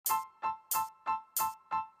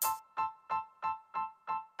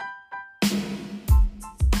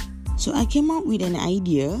So I came up with an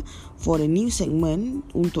idea for a new segment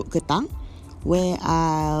untuk Ketang, where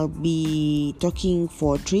I'll be talking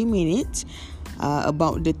for 3 minutes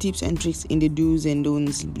about the tips and tricks in the do's and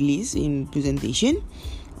don'ts list in presentation.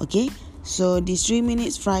 Okay, so this 3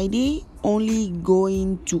 minutes Friday only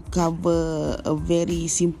going to cover a very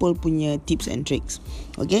simple punya tips and tricks.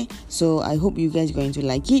 Okay, so I hope you guys going to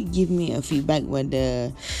like it. Give me a feedback whether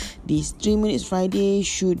this 3 minutes Friday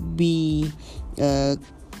should be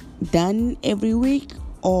done every week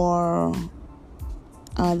or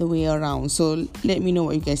other way around. So let me know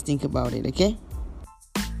what you guys think about it. Okay.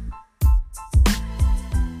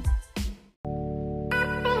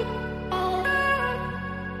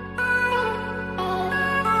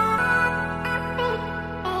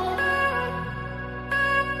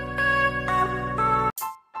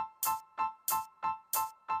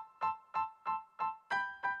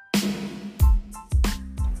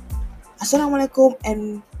 Assalamualaikum,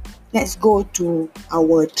 and let's go to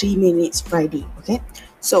our 3 minutes Friday. Okay,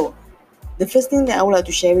 so the first thing that I would like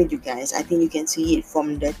to share with you guys, I think you can see it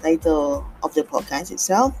from the title of the podcast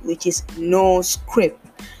itself, which is no script.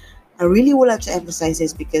 I really would like to emphasize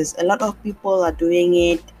this because a lot of people are doing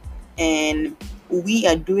it, and we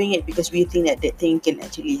are doing it because we think that thing can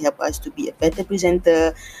actually help us to be a better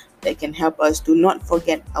presenter, that can help us to not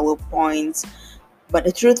forget our points. But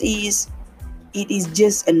the truth is, it is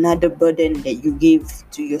just another burden that you give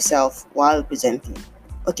to yourself while presenting.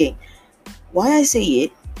 Okay, why I say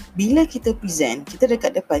it, bila kita present, kita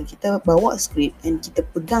dekat depan, kita bawa skrip and kita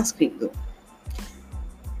pegang skrip tu,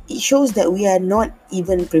 it shows that we are not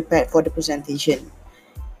even prepared for the presentation.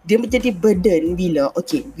 Dia menjadi burden bila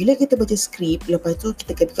kita baca skrip, lepas tu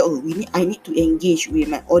kita kata, I need to engage with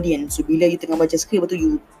my audience. So bila you tengah baca skrip, lepas tu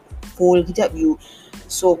you fold kejap, you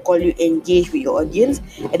engage with your audience,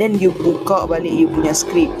 and then you buka balik you punya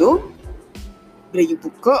skrip tu. Bila you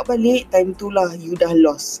buka balik, time tu lah you dah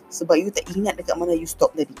lost, sebab you tak ingat dekat mana you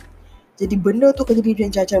stop tadi. Jadi benda tu kan jadi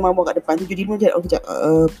macam cacar mabuk kat depan tu. Jadi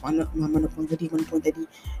mana point tadi.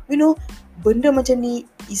 You know, benda macam ni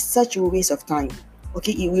is such a waste of time.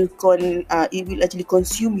 Okay, it will actually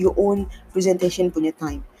consume your own presentation punya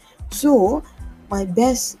time. So my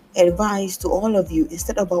best advice to all of you,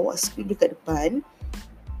 instead of bawa skrip dekat depan,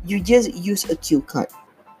 you just use a cue card.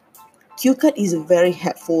 Cue card is a very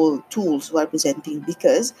helpful tool while presenting,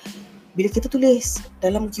 because bila kita tulis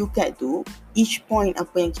dalam cue card tu, each point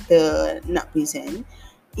apa yang kita nak present,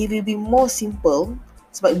 it will be more simple,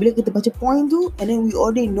 sebab bila kita baca point tu, and then we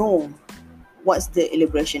already know what's the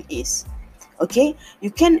elaboration is. Okay, you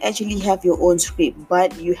can actually have your own script,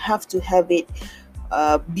 but you have to have it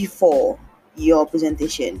before your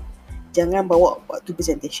presentation. Jangan bawa waktu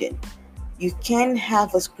presentation. You can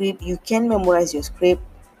have a script, you can memorize your script,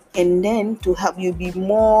 and then to help you be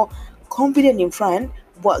more confident in front,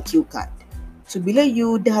 buat cue card. So bila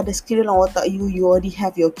you dah ada skill dalam otak you already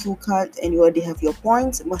have your cue card and you already have your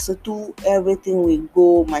points, masa tu everything will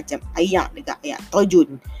go macam ayat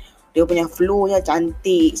terjun. Dia punya flow-nya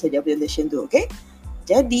cantik saja presentation tu, okay?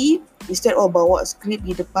 Jadi, instead of bawa script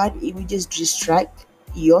di depan, it will just distract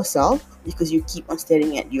yourself because you keep on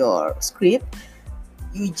staring at your script.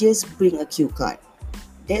 You just bring a cue card.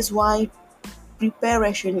 That's why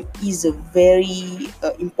preparation is a very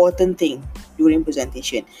important thing during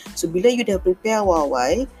presentation. So bila you dah prepare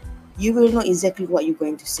awal-awal, you will know exactly what you're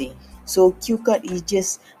going to say. So cue card is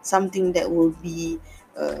just something that will be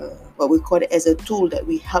what we call it as a tool that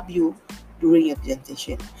will help you during your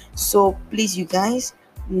presentation. So please, you guys,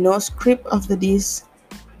 no script after this.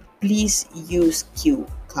 Please use cue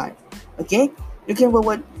card. Okay, looking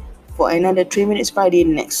forward for another 3 minutes Friday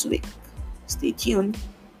next week. Stay tuned.